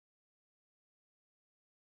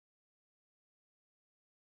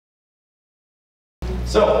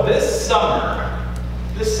So this summer,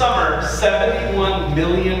 71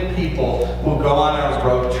 million people will go on a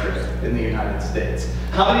road trip in the United States.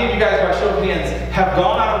 How many of you guys, by show of hands, have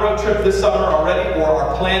gone on a road trip this summer already or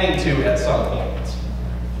are planning to at some point?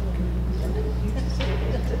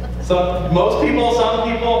 Most people,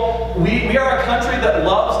 some people, we are a country that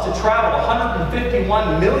loves to travel.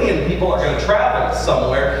 151 million people are going to travel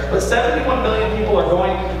somewhere, but 71 million people are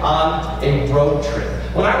going on a road trip.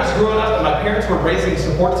 When I was growing up and my parents were raising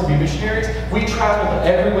support to be missionaries, we traveled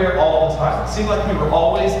everywhere all the time. It seemed like we were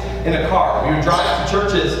always in a car. We would drive to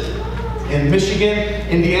churches in Michigan,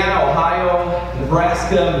 Indiana, Ohio,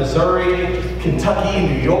 Nebraska, Missouri, Kentucky,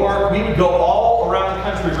 New York. We would go all around the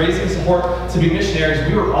country raising support to be missionaries.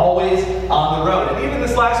 We were always on the road. And even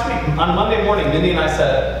this last week, on Monday morning, Mindy and I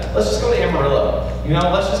said, let's just go to Amarillo.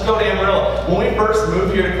 Let's just go to Amarillo. When we first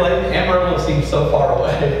moved here to Clayton, Amarillo seemed so far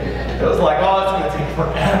away. It was like, oh, it's going to take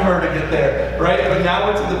forever to get there, right? But now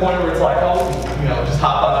we're to the point where it's like, oh, just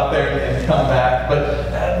hop on up there and come back.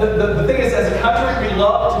 But the thing is, as a country, we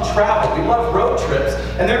love to travel. We love road trips.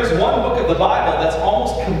 And there's one book of the Bible that's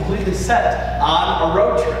almost completely set on a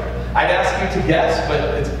road trip. I'd ask you to guess, but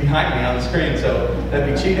it's behind me on the screen, so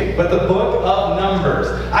that'd be cheating. But the book of Numbers.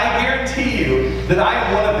 I guarantee you that I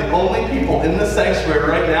am one of the only people in the sanctuary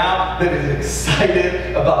right now that is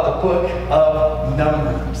excited about the book of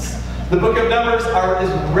Numbers. The book of Numbers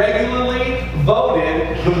is regularly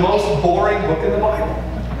voted the most boring book in the Bible.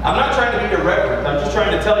 I'm not trying to be irreverent. I'm just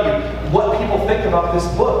trying to tell you what people think about this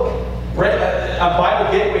book. Right? On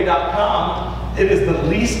BibleGateway.com, it is the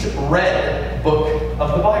least read book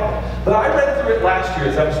of the Bible. But I read through it last year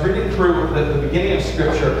as I was reading through the beginning of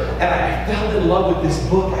Scripture, and I fell in love with this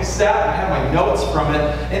book. I sat and had my notes from it,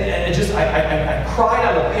 and I cried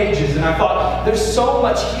on the pages, and I thought, there's so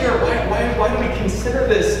much here. Why do we consider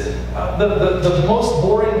this the most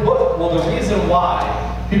boring book? Well, the reason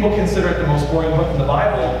why people consider it the most boring book in the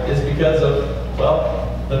Bible is because of,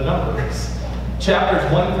 well, the numbers.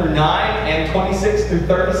 Chapters 1 through 9 and 26 through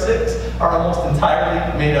 36 are almost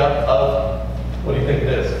entirely made up of, what do you think it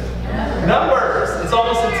is? Numbers. It's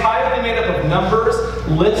almost entirely made up of numbers,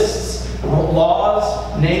 lists,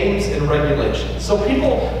 laws, names, and regulations. So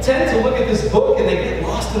people tend to look at this book and they get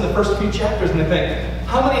lost in the first few chapters and they think,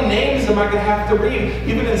 how many names am I going to have to read?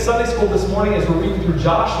 Even in Sunday school this morning as we're reading through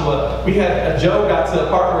Joshua, Joe got to the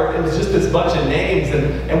part where it was just this bunch of names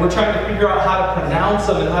and we're trying to figure out how to pronounce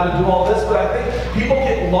them and how to do all this. But I think people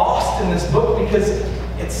get lost in this book because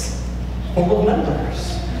it's full of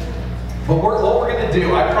numbers. But what we're going to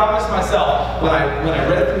do, I promised myself, when I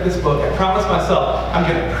read through this book, I promised myself I'm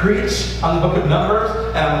going to preach on the book of Numbers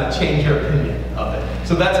and I'm going to change your opinion of it.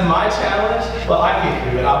 So that's my challenge. Well, I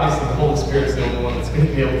can't do it. Obviously, the Holy Spirit's the only one that's going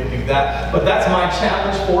to be able to do that. But that's my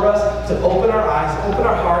challenge for us, to open our eyes, open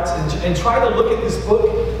our hearts, and try to look at this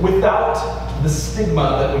book without the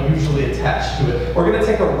stigma that we usually attach to it. We're going to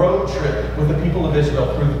take a road trip with the people of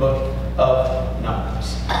Israel through the book of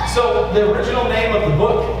Numbers. So the original name of the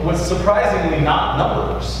book was surprisingly not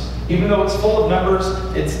Numbers. Even though it's full of numbers,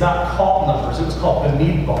 it's not called Numbers. It was called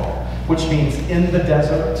Bamidbar, which means in the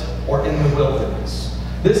desert or in the wilderness.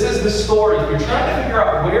 This is the story. If you're trying to figure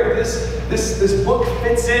out where this book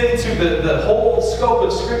fits into the whole scope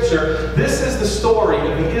of Scripture, this is the story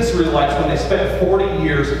of the Israelites when they spent 40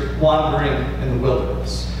 years wandering in the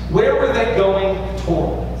wilderness. Where were they going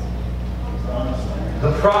toward?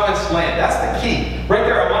 The Promised Land. That's the key. Right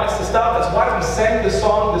there, I want us to stop. That's why we sang the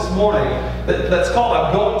song this morning that's called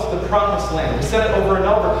I'm Going to the Promised Land. We said it over and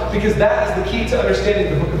over because that is the key to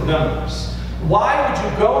understanding the book of Numbers. Why would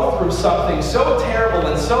you go through something so terrible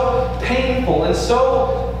and so painful and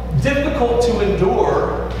so difficult to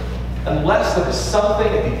endure unless there was something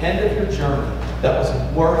at the end of your journey that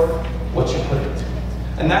was worth what you put into it?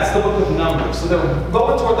 And that's the book of Numbers. So they're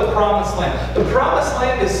going toward the Promised Land. The Promised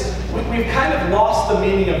Land is, we've kind of lost the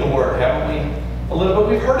meaning of the word, haven't we? A little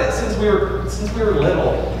bit. We've heard it since we were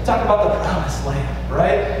little. Talk about the Promised Land,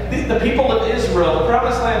 right? The people of Israel, the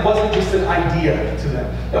Promised Land wasn't just an idea to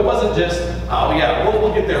them. It wasn't just, oh yeah,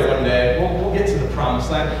 we'll get there one day. We'll get to the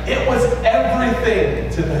Promised Land. It was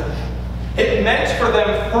everything to them. It meant for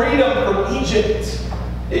them freedom from Egypt.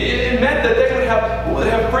 It meant that they would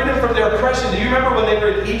have freedom from their oppression. Do you remember when they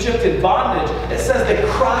were in Egypt in bondage? It says they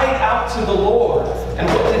cried out to the Lord. And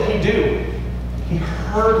what did He do? He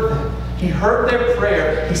heard them. He heard their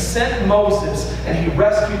prayer. He sent Moses and He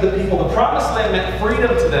rescued the people. The Promised Land meant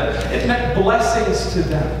freedom to them. It meant blessings to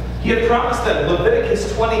them. He had promised them.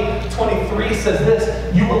 Leviticus 20:23 says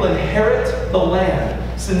this, you will inherit the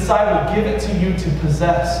land, since I will give it to you to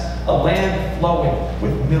possess, a land flowing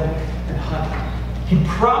with milk and honey. He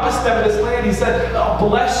promised them this land. He said, I'll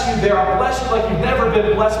bless you there. I'll bless you like you've never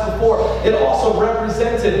been blessed before. It also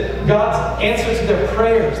represented God's answer to their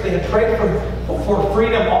prayers. They had prayed for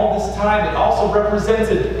freedom all this time. It also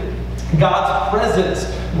represented God's presence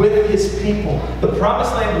with his people. The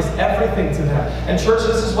promised land was everything to them. And church,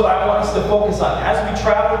 this is what I want us to focus on. As we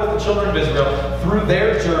travel with the children of Israel through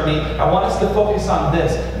their journey, I want us to focus on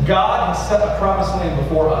this. God has set a promised land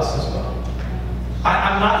before us as well.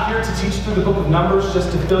 I'm not here to teach through the book of Numbers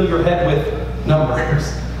just to fill your head with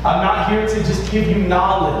numbers. I'm not here to just give you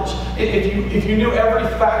knowledge. If you knew every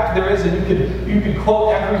fact there is and you could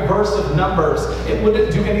quote every verse of Numbers, it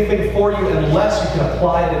wouldn't do anything for you unless you can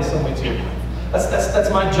apply it in some way to your life.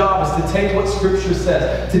 That's my job, is to take what Scripture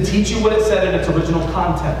says, to teach you what it said in its original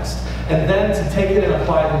context, and then to take it and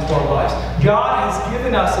apply it into our lives. God has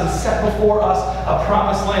given us and set before us a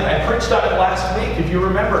promised land. I preached on it last week. If you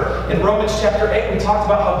remember, in Romans chapter 8, we talked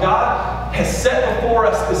about how God has set before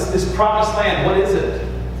us this promised land. What is it?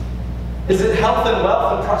 Is it health and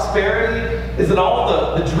wealth and prosperity? Is it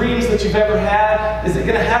all the dreams that you've ever had? Is it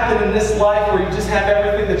going to happen in this life where you just have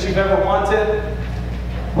everything that you've ever wanted?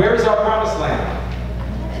 Where is our promised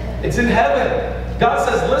land? It's in heaven. God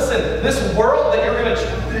says, listen, this world that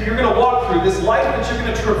you're going to walk through, this life that you're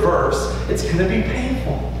going to traverse, it's going to be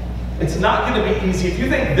painful. It's not going to be easy. If you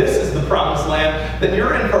think this is the promised land, then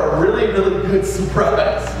you're in for a really, really good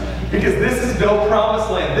surprise. Because this is no promised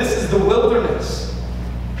land. This is the wilderness.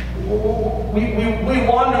 We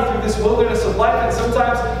wander through this wilderness of life, and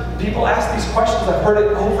sometimes people ask these questions. I've heard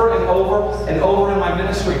it over and over and over in my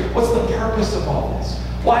ministry. What's the purpose of all this?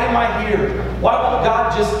 Why am I here? Why won't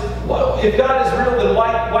God just, if God is real, then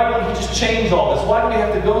why won't he just change all this? Why do we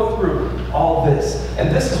have to go through all this?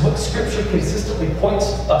 And this is what Scripture consistently points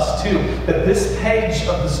us to, that this page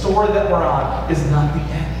of the story that we're on is not the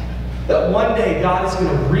end. That one day God is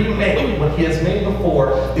going to remake what he has made before.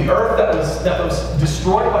 The earth that was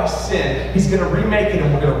destroyed by sin, he's going to remake it,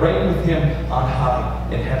 and we're going to reign with him on high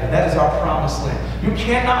in heaven. That is our promised land. You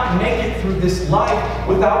cannot make it through this life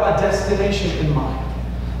without a destination in mind.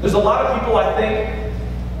 There's a lot of people, I think,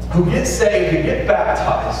 who get saved and get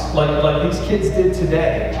baptized, like these kids did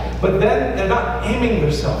today, but then they're not aiming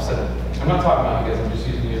themselves at it. I'm not talking about you guys, I'm just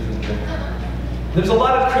using you as an example. There's a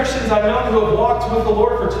lot of Christians I've known who have walked with the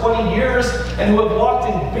Lord for 20 years and who have walked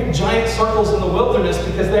in big giant circles in the wilderness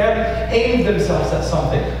because they haven't aimed themselves at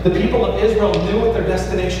something. The people of Israel knew what their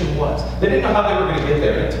destination was. They didn't know how they were going to get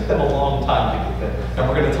there. It took them a long time to get there. And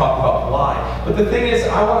we're going to talk about why. But the thing is,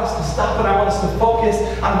 I want us to stop and I want us to focus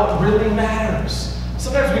on what really matters.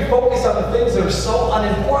 Sometimes we focus on the things that are so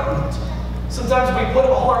unimportant. Sometimes we put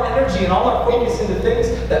all our energy and all our focus into things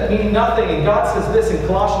that mean nothing. And God says this in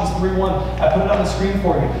Colossians 3:1. I put it on the screen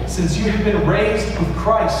for you. Since you have been raised with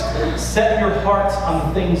Christ, set your hearts on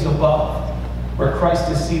the things above, where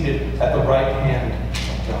Christ is seated at the right hand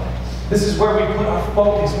of God. This is where we put our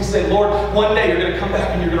focus. We say, Lord, one day you're going to come back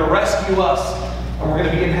and you're going to rescue us, and we're going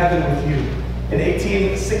to be in heaven with you. In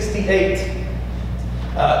 1868,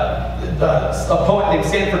 a poet named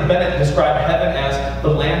Sanford Bennett described heaven as the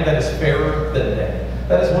land that is fairer than day.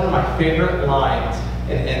 That is one of my favorite lines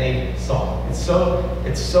in any song. It's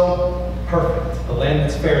so perfect. The land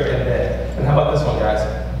that's fairer than day. And how about this one, guys?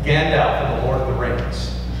 Gandalf in The Lord of the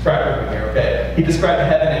Rings. Track with me here, okay? He described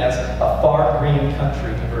heaven as a far green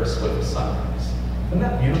country over a swift sunrise. Isn't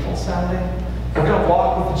that beautiful sounding? We're going to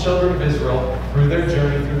walk with the children of Israel through their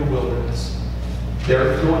journey through the wilderness.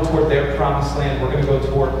 They're going toward their promised land. We're going to go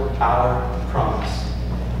toward our promise.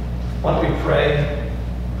 Why don't we pray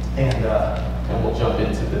and we'll jump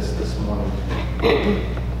into this morning.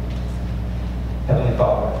 Heavenly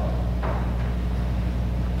Father,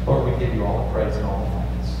 Lord, we give you all the praise and all the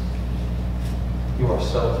thanks. You are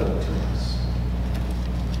so good to us.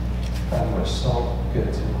 God, you are so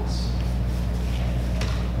good to us.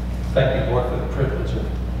 Thank you, Lord, for the privilege of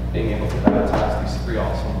being able to baptize these three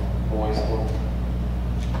awesome boys, Lord.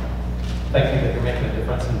 Thank you that you're making a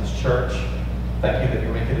difference in this church. Thank you that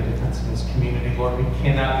you're making a difference in this community, Lord. We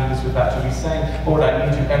cannot do this without you. He's saying, Lord, I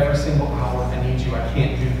need you every single hour. I need you. I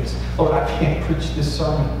can't do this. Lord, I can't preach this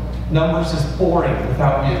sermon. Numbers is boring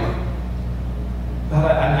without you.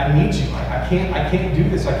 God, I need you. I can't do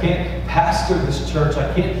this. I can't pastor this church.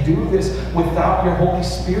 I can't do this without your Holy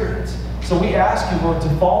Spirit. So we ask you, Lord, to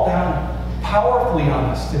fall down powerfully on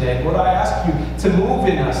us today. Lord, I ask you to move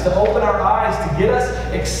in us, to open our eyes, to get us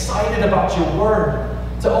excited about your word,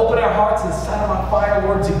 to open our hearts and set them on fire,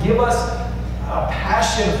 Lord, to give us a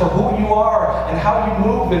passion for who you are and how you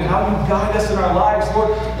move and how you guide us in our lives. Lord,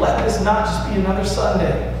 let this not just be another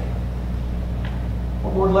Sunday.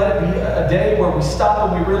 Lord, let it be a day where we stop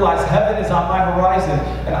and we realize heaven is on my horizon,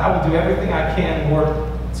 and I will do everything I can, Lord,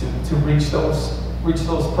 to reach those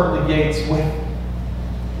pearly gates with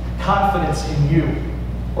confidence in you.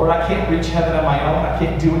 Lord, I can't reach heaven on my own. I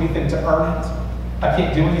can't do anything to earn it. I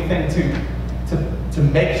can't do anything to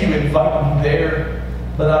make you invite me there.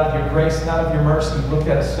 But out of your grace and out of your mercy, you look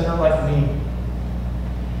at a sinner like me,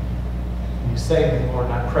 and you save me, Lord.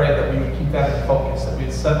 And I pray that we would keep that in focus, that we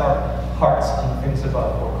would set our hearts on the things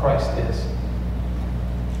above, where Christ is.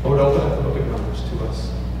 Lord, open up the book of Numbers to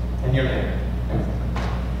us. In your name. Amen.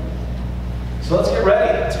 So let's get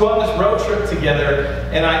ready. Let's go on this road trip together.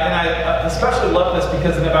 And I especially love this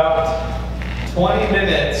because in about 20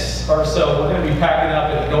 minutes or so, we're going to be packing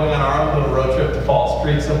up and going on our own little road trip to Falls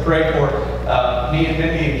Creek. So pray for me and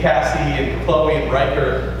Mindy and Cassie and Chloe and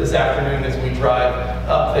Riker this afternoon as we drive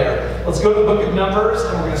up there. Let's go to the book of Numbers,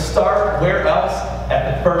 and we're going to start where else?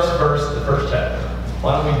 At the first verse of the first chapter.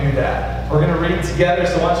 Why don't we do that? We're going to read together,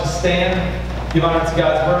 so why don't you stand? Give honor to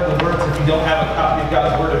God's word. The words, if you don't have a copy of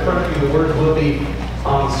God's word in front of you, the words will be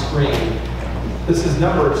on the screen. This is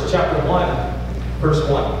Numbers chapter 1, verse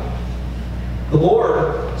 1. The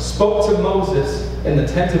Lord spoke to Moses in the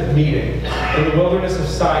tent of meeting in the wilderness of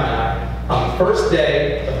Sinai on the first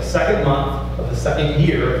day of the second month of the second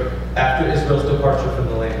year after Israel's departure from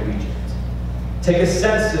the land of Egypt. Take a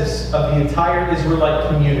census of the entire Israelite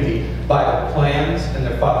community by their clans and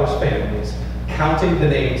their fathers' families, counting the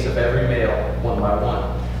names of every male one by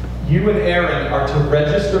one. You and Aaron are to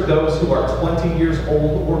register those who are 20 years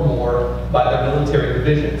old or more by their military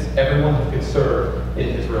divisions, everyone who can serve in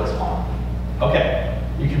Israel's army. Okay,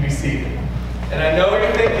 you can be seated. And I know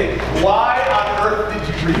you're thinking, why on earth did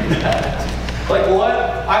you read that? Like what?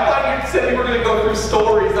 I thought you said you were going to go through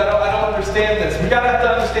stories. I don't understand this. We got to have to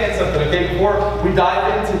understand something, okay, before we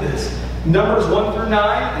dive into this. Numbers 1 through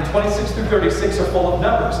 9 and 26 through 36 are full of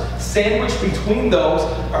numbers. Sandwiched between those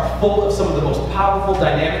are full of some of the most powerful,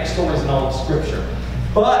 dynamic stories in all of Scripture.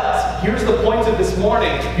 But here's the point of this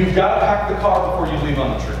morning. You've got to pack the car before you leave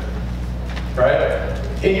on the trip. Right?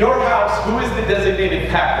 In your house, who is the designated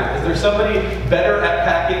packer? Is there somebody better at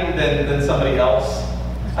packing than somebody else?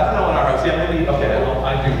 I don't know in our house. Yeah, maybe. Okay, well,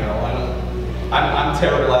 I do know. I'm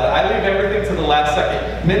terrible at it. I leave everything to the last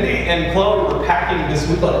second. Mindy and Chloe were packing this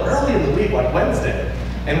week, like early in the week, like Wednesday.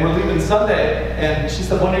 And we're leaving Sunday. And she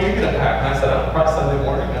said, when are you going to pack? And I said, oh, probably Sunday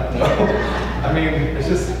morning. I don't know. I mean, it's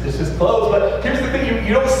just clothes. But here's the thing: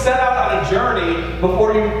 you don't set out on a journey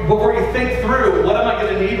before you think through what am I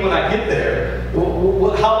going to need when I get there.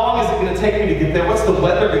 How long is it going to take me to get there? What's the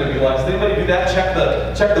weather going to be like? Does anybody do that?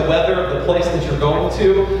 Check the weather of the place that you're going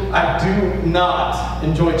to. I do not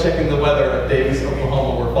enjoy checking the weather of Davies,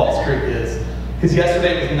 Oklahoma, where Falls Creek is, because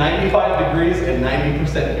yesterday it was 95 degrees and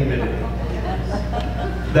 90% humidity.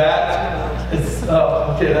 That is,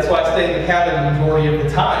 okay, that's why I stay in the cabin the majority of the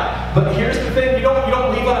time. But here's the thing, you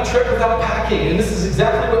don't leave on a trip without packing. And this is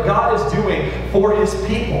exactly what God is doing for his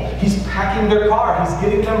people. He's packing their car. He's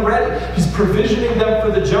getting them ready. He's provisioning them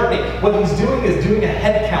for the journey. What he's doing is doing a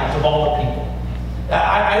head count of all the people.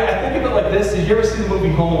 I think of it like this. Did you ever see the movie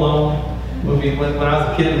Home Alone? Movie when I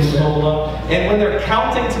was a kid, it was Home Alone. And when they're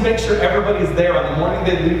counting to make sure everybody's there on the morning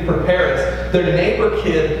they leave for Paris, their neighbor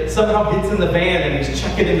kid somehow gets in the van and he's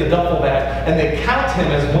checking in the duffel bag, and they count him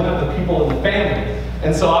as one of the people in the family.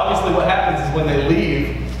 And so obviously what happens is when they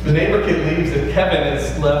leave, the neighbor kid leaves and Kevin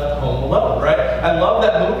is left home alone, right? I love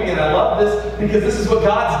that movie, and I love this because this is what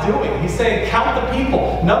God's doing. He's saying, count the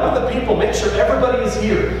people, number the people, make sure everybody is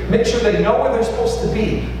here, make sure they know where they're supposed to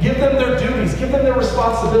be, give them their duties, give them their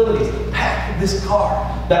responsibilities, pack this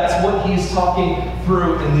car. That's what he's talking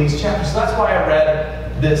through in these chapters. So that's why I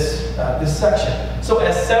read this section. So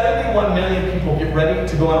as 71 million people get ready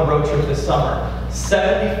to go on a road trip this summer,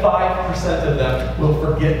 75% of them will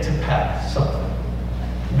forget to pack something.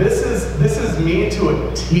 This is me to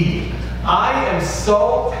a T. I am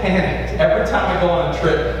so panicked every time I go on a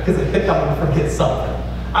trip because I think I'm going to forget something.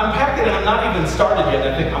 I'm packing and I'm not even started yet,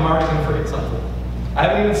 and I think I'm already going to forget something. I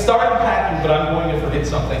haven't even started packing, but I'm going to forget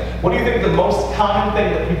something. What do you think the most common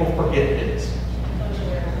thing that people forget is?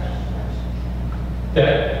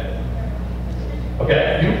 Okay.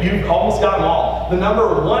 Okay, you've almost got them all. The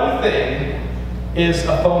number one thing is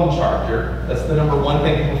a phone charger. That's the number one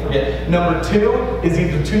thing people forget. Number two is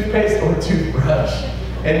either toothpaste or toothbrush.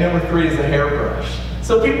 And number three is a hairbrush.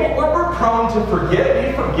 So we're prone to forget.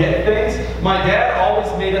 We forget things. My dad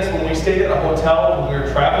always made us, when we stayed at a hotel, when we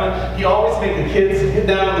were traveling, he always made the kids get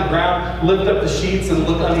down on the ground, lift up the sheets, and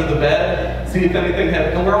look under the bed, see if anything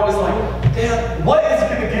had, and we're always like, Dad, what is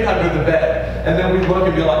going to get under the bed? and then we look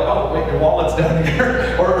and be like, oh, wait, your wallet's down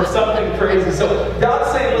here, or something crazy. So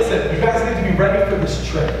God's saying, listen, you guys need to be ready for this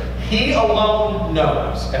trip. He alone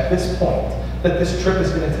knows at this point that this trip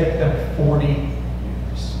is going to take them 40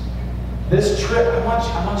 years. This trip,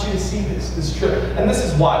 I want you to see this trip. And this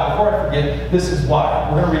is why, before I forget, this is why.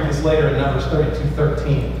 We're going to read this later in Numbers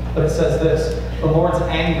 32:13. But it says this, the Lord's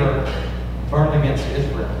anger burned against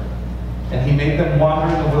Israel, and he made them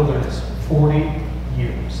wander in the wilderness 40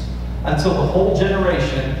 years, until the whole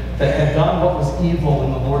generation that had done what was evil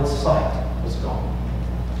in the Lord's sight was gone.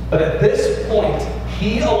 But at this point,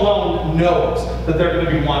 he alone knows that they're going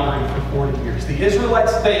to be wandering for 40 years. The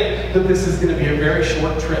Israelites think that this is going to be a very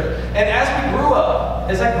short trip. And as I grew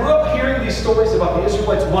up hearing these stories about the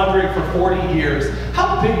Israelites wandering for 40 years,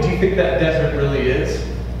 how big do you think that desert really is?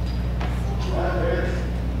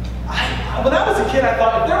 When I was a kid, I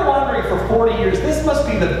thought, if they're wandering for 40 years, this must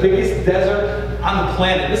be the biggest desert on the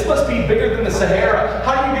planet. This must be bigger than the Sahara.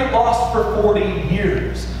 How do you get lost for 40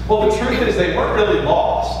 years? Well, the truth is they weren't really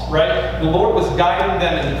lost, right? The Lord was guiding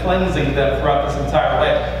them and cleansing them throughout this entire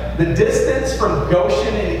way. The distance from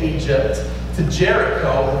Goshen in Egypt to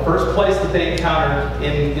Jericho, the first place that they encountered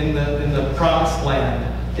in the Promised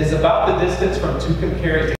Land, is about the distance from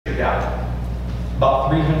Tucumcari to Galilee. About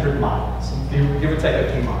 300 miles, give or take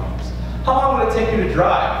a few miles. How long would it take you to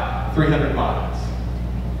drive 300 miles?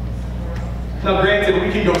 Now, granted,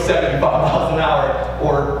 we can go 75 miles an hour,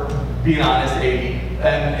 or, being honest, 80,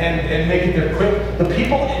 and make it there quick. The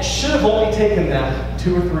people, it should have only taken them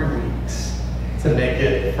 2 or 3 weeks to make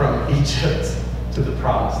it from Egypt to the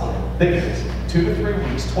Promised Land. Think of this, 2 to 3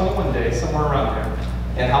 weeks, 21 days, somewhere around there.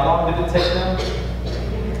 And how long did it take them?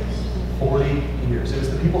 40 years. It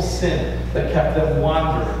was the people's sin that kept them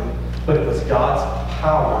wandering, but it was God's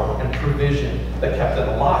power and provision that kept them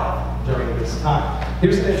alive during this time.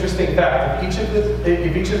 Here's an interesting fact. If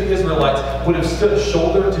each of the Israelites would have stood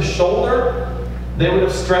shoulder to shoulder, they would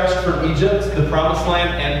have stretched from Egypt to the Promised Land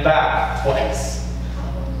and back twice.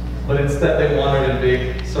 But instead they wandered in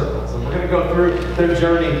big circles. And we're going to go through their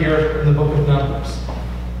journey here in the book of Numbers.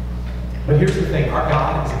 But here's the thing. Our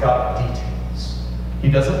God is a God of details. He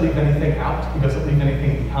doesn't leave anything out. He doesn't leave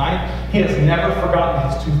anything behind. He has never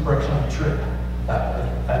forgotten his toothbrush on the trip.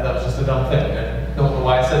 That was just a dumb thing. I don't know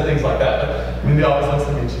why I said things like that, but Mindy always looks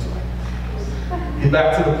at me and she's like, get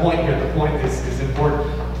back to the point here. The point is important.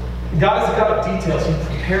 God is a God of details. He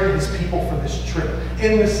prepared his people for this trip.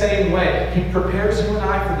 In the same way, he prepares you and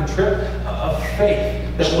I for the trip of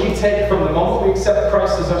faith that we take from the moment we accept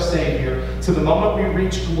Christ as our Savior to the moment we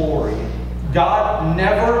reach glory. God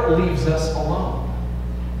never leaves us alone.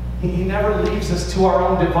 He never leaves us to our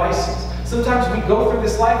own devices. Sometimes we go through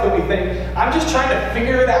this life and we think, I'm just trying to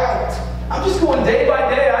figure it out. I'm just going day by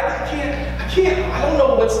day. I don't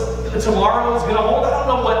know what tomorrow is going to hold. I don't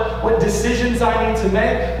know what decisions I need to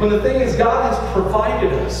make. When the thing is, God has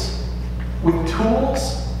provided us with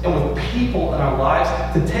tools and with people in our lives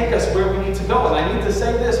to take us where we need to go. And I need to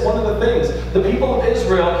say this, one of the things, the people of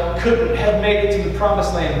Israel couldn't have made it to the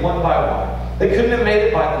Promised Land one by one. They couldn't have made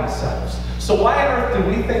it by themselves. So why on earth do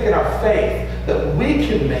we think in our faith that we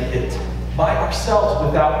can make it by ourselves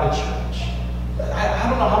without the church? I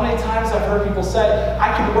don't know how many times I've heard people say,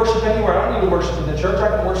 I can worship anywhere. I don't need to worship in the church.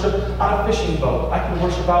 I can worship on a fishing boat. I can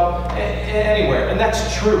worship out anywhere. And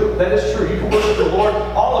that's true. That is true. You can worship the Lord.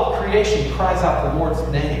 All of creation cries out the Lord's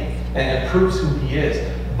name and proves who he is.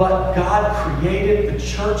 But God created the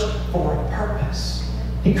church for a purpose.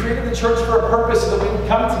 He created the church for a purpose so that we would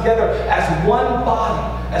come together as one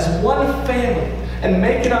body, as one family, and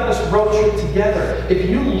make it on this road trip together. If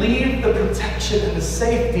you leave the protection and the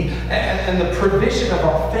safety and the provision of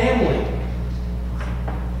our family,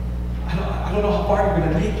 I don't know how far you're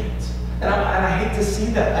going to make it. And I hate to see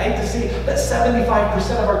that. I hate to see that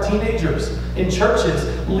 75% of our teenagers in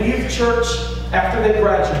churches leave church after they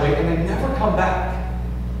graduate and they never come back.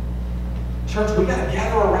 Church, we've got to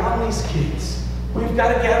gather around these kids. We've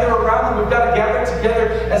got to gather around them. We've got to gather together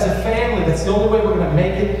as a family. That's the only way we're going to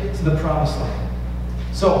make it to the Promised Land.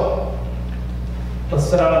 So, let's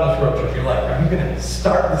set out on this road trip. You're like, are you going to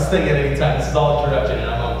start this thing at any time? This is all introduction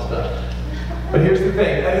and I'm almost done. But here's the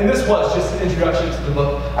thing, and this was just an introduction to the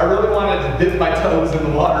book. I really wanted to dip my toes in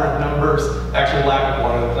the water of Numbers. Actually, lack of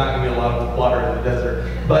water. There's not going to be a lot of water in the desert.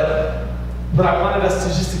 But I wanted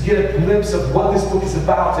us to get a glimpse of what this book is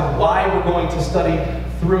about and why we're going to study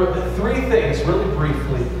through it. 3 things, really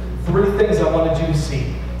briefly. 3 things I wanted you to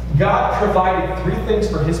see. God provided 3 things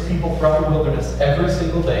for his people throughout the wilderness every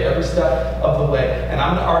single day, every step of the way. And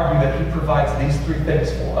I'm going to argue that he provides these 3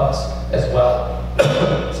 things for us as well.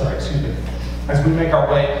 Sorry, excuse me. As we make our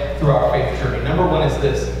way through our faith journey. Number 1 is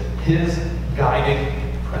this, his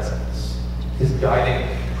guiding presence. his guiding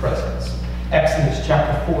presence. Exodus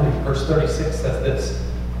chapter 40, verse 36 says this: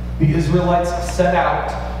 the Israelites set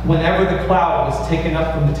out whenever the cloud was taken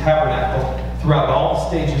up from the tabernacle throughout all the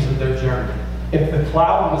stages of their journey. If the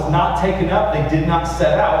cloud was not taken up, they did not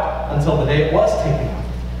set out until the day it was taken up.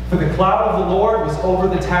 For the cloud of the Lord was over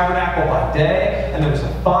the tabernacle by day, and there was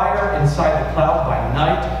a fire inside the cloud by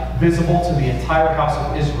night, visible to the entire house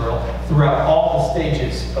of Israel throughout all the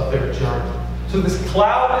stages of their journey. So this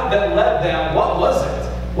cloud that led them, what was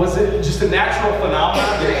it? Was it just a natural phenomenon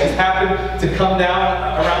that it just happened to come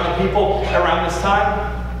down around the people around this time?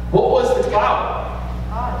 What was the cloud?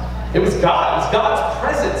 It was God. It was God's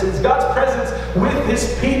presence. It was God's presence with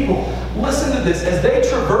his people. Listen to this. As they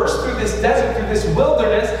traversed through this desert, through this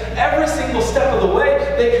wilderness, every single step of the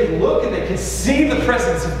way, they could look and they could see the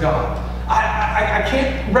presence of God. I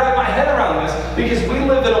can't wrap my head around this, because we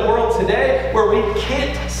live in a world today where we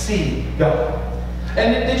can't see God.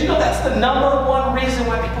 And did you know that's the number one reason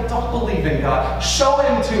why people don't believe in God? Show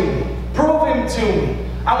him to me. Prove him to me.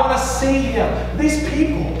 I want to see him. These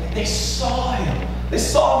people, they saw him. They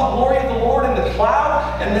saw the glory of the Lord in the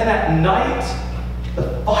cloud, and then at night,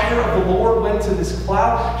 the fire of the Lord went to this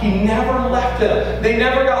cloud. He never left them. They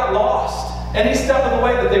never got lost. Any step of the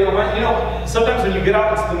way that they were, sometimes when you get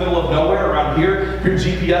out into the middle of nowhere around here, your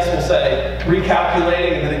GPS will say,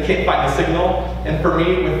 recalculating, and then it can't find the signal. And for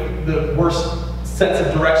me, with the worst sense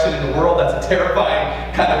of direction in the world, that's a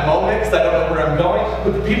terrifying kind of moment, because I don't know where I'm going.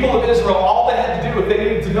 But the people of Israel, all they had to do if they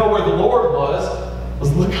needed to know where the Lord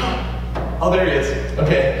was look up. Oh, there he is.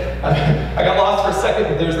 Okay. I got lost for a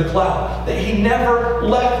second, but there's the cloud. That he never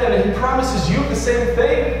left them, and he promises you the same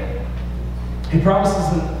thing. He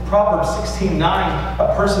promises in Proverbs 16:9,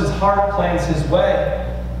 a person's heart plans his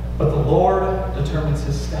way, but the Lord determines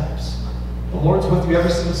his steps. The Lord's with you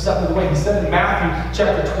every single step of the way. He said in Matthew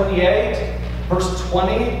chapter 28, verse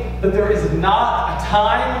 20, that there is not a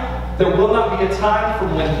time, there will not be a time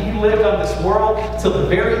from when he lived on this world till the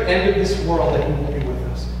very end of this world that he will be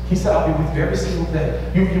with us. He said, I'll be with you every single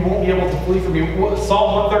day. You won't be able to flee from me.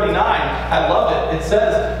 Psalm 139, I love it. It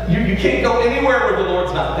says, you can't go anywhere where the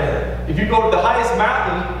Lord's not there. If you go to the highest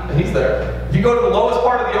mountain, he's there. If you go to the lowest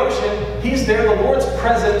part of the ocean, he's there. The Lord's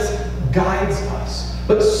presence guides us.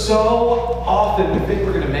 But so often we think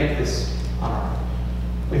we're going to make this on our own.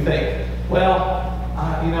 We think, well,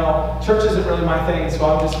 church isn't really my thing, so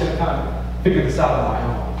I'm just going to kind of figure this out on my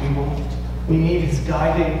own. We won't. We need his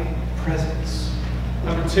guiding presence.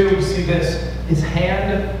 Number two, we see this, his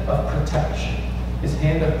hand of protection. His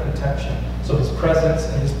hand of protection. So his presence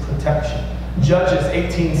and his protection. Judges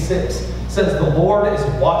 18:6 says the Lord is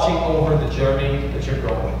watching over the journey that you're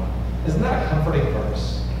going on. Isn't that a comforting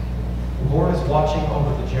verse? The Lord is watching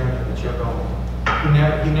over the journey that you're going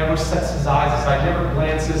on. He never sets his eyes aside, never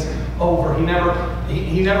glances over. He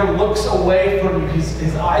never looks away from you.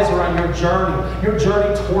 His eyes are on your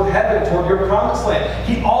journey toward heaven, toward your promised land.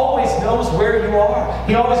 He always knows where you are.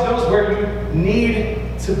 He always knows where you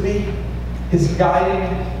need to be. His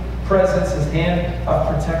guiding presence, his hand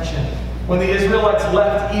of protection. When the Israelites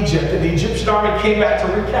left Egypt and the Egyptian army came back to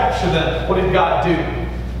recapture them, what did God do?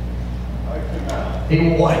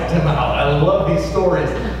 He wiped them out. I love these stories.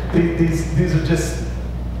 These are just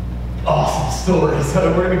awesome stories.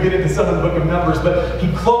 We're going to get into some of the book of Numbers, but he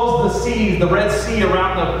closed the seas, the Red Sea,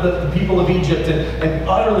 around the people of Egypt and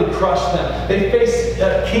utterly crushed them. They faced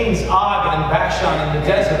kings Og and Bashan in the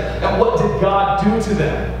desert. And what did God do to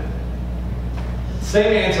them?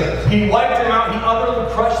 Same answer. He wiped them out. He utterly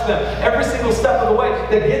crushed them. Every single step of the way,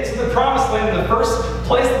 they get to the promised land, and the first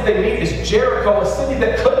place that they meet is Jericho, a city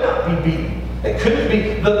that could not be beaten. It couldn't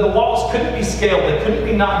be, the walls couldn't be scaled. They couldn't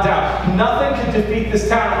be knocked down. Nothing could defeat this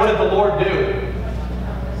town. What did the Lord do?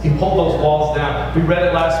 He pulled those walls down. We read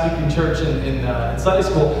it last week in church in Sunday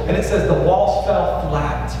school, and it says the walls fell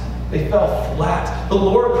flat. They fell flat. The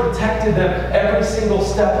Lord protected them every single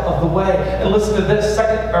step of the way. And listen to this,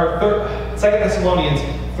 2 Thessalonians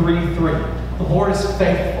 3:3. The Lord is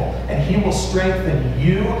faithful, and he will strengthen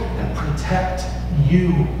you and protect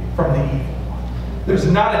you from the evil. There's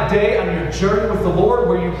not a day on your journey with the Lord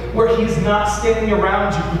where he's not standing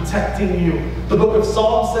around you, protecting you. The book of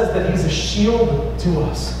Psalms says that he's a shield to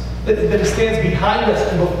us. That he stands behind us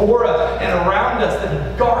and before us and around us, that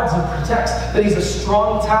he guards and protects, that he's a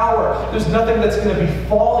strong tower. There's nothing that's going to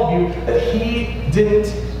befall you that he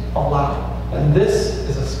didn't allow. And this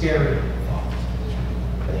is a scary thought,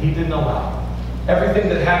 that he didn't allow. Everything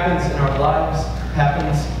that happens in our lives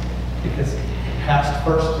happens because it passed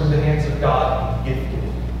first through the hands of God and gifted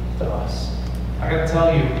to us. I got to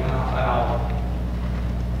tell you, I'll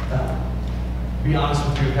be honest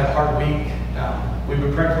with you, I've had a hard week. We've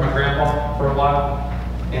been praying for my grandpa for a while.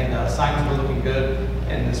 and signs were looking good.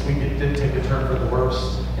 And this week it did take a turn for the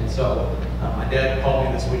worse. And so my dad called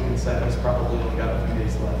me this week and said he's probably only got a few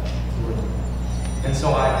days left. And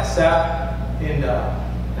so I sat and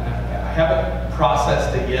I haven't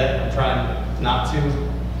processed it yet. I'm trying not to.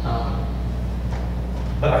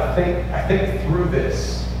 But I think through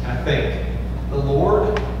this, and I think the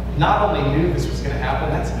Lord not only knew this was going to happen,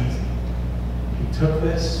 that's easy. He took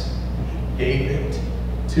this, He gave it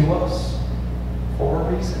to us for a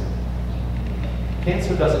reason.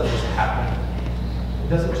 Cancer doesn't just happen. It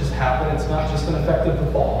doesn't just happen. It's not just an effect of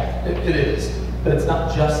the fall. It is, but it's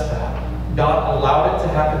not just that. God allowed it to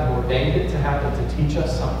happen, He ordained it to happen to teach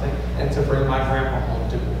us something and to bring my grandpa home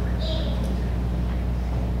to glory.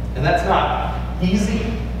 And that's not easy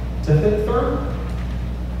to think through,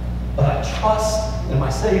 but I trust in my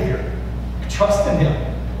Savior. I trust in Him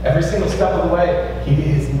every single step of the way. He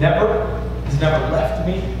has never left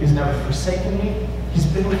me. He's never forsaken me. He's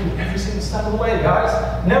been with me every single step of the way, guys.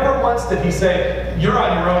 Never once did He say, you're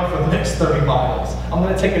on your own for the next 30 miles. I'm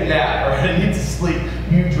going to take a nap, or I need to sleep.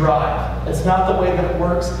 You drive. It's not the way that it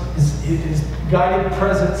works. His guided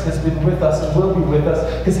presence has been with us and will be with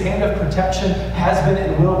us. His hand of protection has been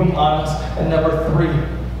and will be on us. And number 3,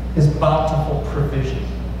 His bountiful provision.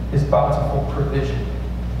 His bountiful provision.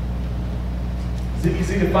 Is it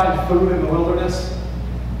easy to find food in the wilderness?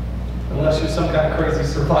 Unless you're some kind of crazy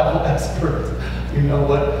survival expert. You know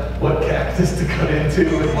what cactus to cut into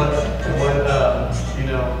and what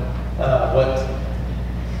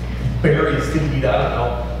berries to eat. I don't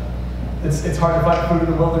know. It's hard to find food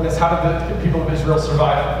in the wilderness. How did the people of Israel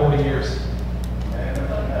survive for 40 years?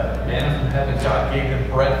 Manna from heaven. God gave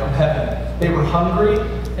them bread from heaven. They were hungry,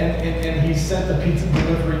 and He sent the pizza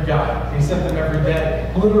delivery guy. He sent them every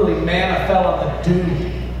day. Literally, manna fell on the dew,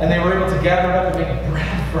 and they were able to gather it up and make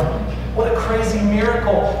bread from it. What a crazy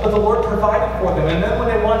miracle. But the Lord provided for them. And then when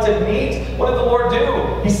they wanted meat, what did the Lord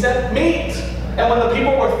do? He sent meat. And when the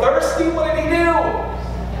people were thirsty, what did He do?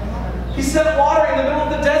 He sent water in the middle of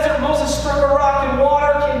the desert. Moses struck a rock and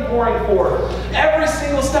water came pouring forth. Every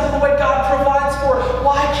single step of the way God provides for.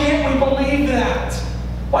 Why can't we believe that?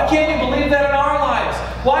 Why can't we believe that in our lives?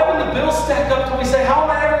 Why when the bills stack up do we say, how am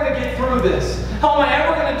I ever going to get through this? How am I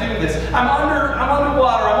ever going to do this? I'm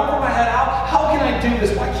underwater. I'm over my head. How can I do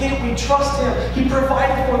this? Why can't we trust Him? He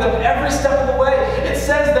provided for them every step of the way. It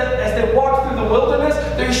says that as they walked through the wilderness,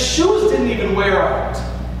 their shoes didn't even wear out.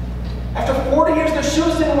 After 40 years, their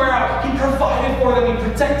shoes didn't wear out. He provided for them. He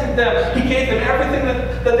protected them. He gave them everything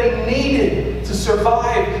that they needed to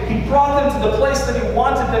survive. He brought them to the place that He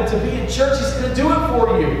wanted them to be in church. He's going to do it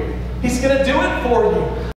for you. He's going to do it for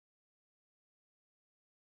you.